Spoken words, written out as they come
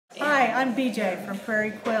Hi, I'm BJ from Prairie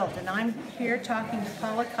Quilt, and I'm here talking to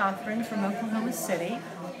Paula Cothran from Oklahoma City,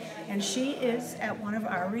 and she is at one of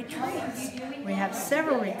our retreats. We have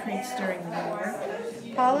several retreats during the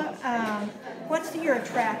year. Paula, what's your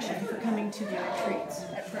attraction for coming to the retreats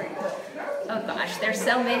at Prairie Quilt? Oh gosh, there's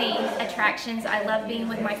so many attractions. I love being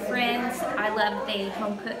with my friends. I love the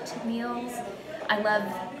home-cooked meals. I love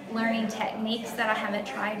learning techniques that I haven't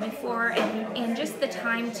tried before, and just the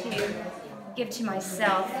time to give to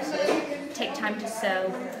myself, to take time to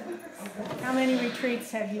sew. How many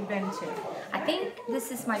retreats have you been to? I think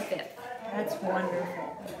this is my 5th. That's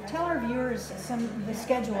wonderful. Tell our viewers the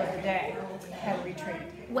schedule of the day at a retreat.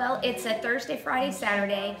 Well, it's a Thursday, Friday,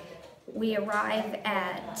 Saturday. We arrive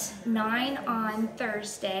at 9 on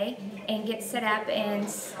Thursday and get set up,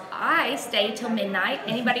 and I stay till midnight.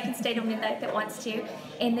 Anybody can stay till midnight that wants to.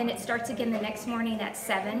 And then it starts again the next morning at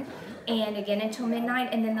 7 and again until midnight.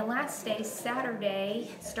 And then the last day, Saturday,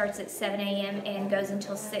 starts at 7 a.m. and goes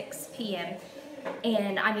until 6 p.m.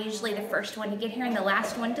 And I'm usually the first one to get here and the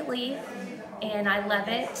last one to leave. And I love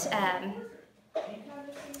it.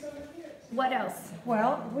 What else?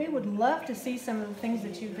 Well, we would love to see some of the things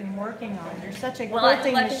that you've been working on. You're such a I'd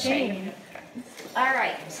quilting love to show you. machine. All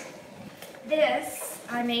right. This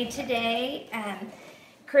I made today.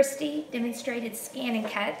 Christy demonstrated scan and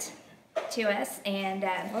cut to us, and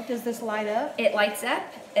What does this light up? it lights up.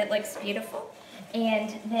 It looks beautiful.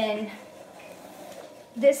 And then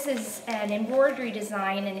this is an embroidery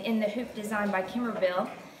design and in the hoop design by Kimmerville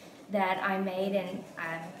that I made, and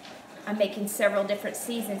I'm making several different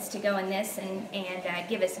seasons to go in this and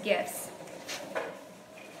give us gifts.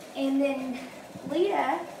 And then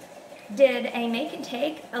Lita did a make and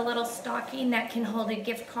take, a little stocking that can hold a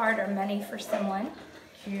gift card or money for someone.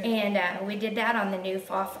 Cute. And we did that on the new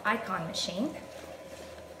Foff Icon machine.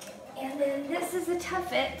 And then this is a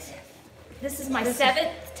tuffet. This is my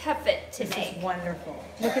 7th tuffet to This make. is wonderful.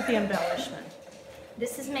 Look at the embellishment.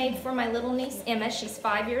 This is made for my little niece Emma. She's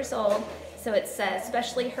 5 years old, so it's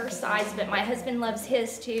especially her size, but my husband loves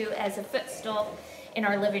his too as a footstool in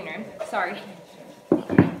our living room. Sorry.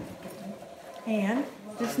 And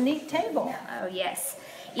this neat table. Oh yes.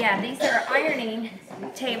 Yeah, these are ironing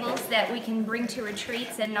tables that we can bring to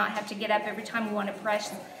retreats and not have to get up every time we want to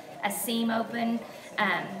press a seam open.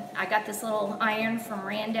 I got this little iron from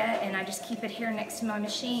Randa, and I just keep it here next to my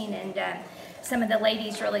machine, and some of the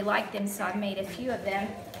ladies really like them, so I've made a few of them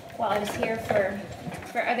while I was here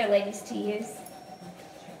for other ladies to use.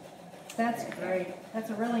 That's great. That's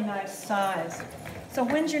a really nice size. So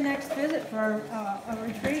when's your next visit for a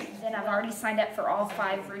retreat? Then I've already signed up for all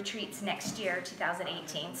 5 retreats next year,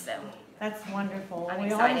 2018, so. That's wonderful. I'm We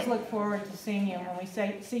excited. always look forward to seeing you. When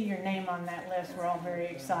we see your name on that list, we're all very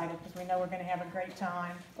excited because we know we're going to have a great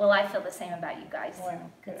time. Well, I feel the same about you guys. Well,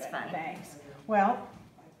 It's good. fun. Thanks. Well,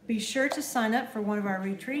 be sure to sign up for one of our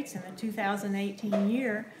retreats in the 2018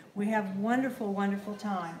 year. We have wonderful, wonderful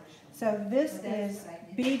time. So this is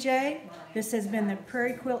BJ. This has been the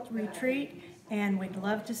Prairie Quilt Retreat, and we'd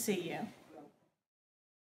love to see you.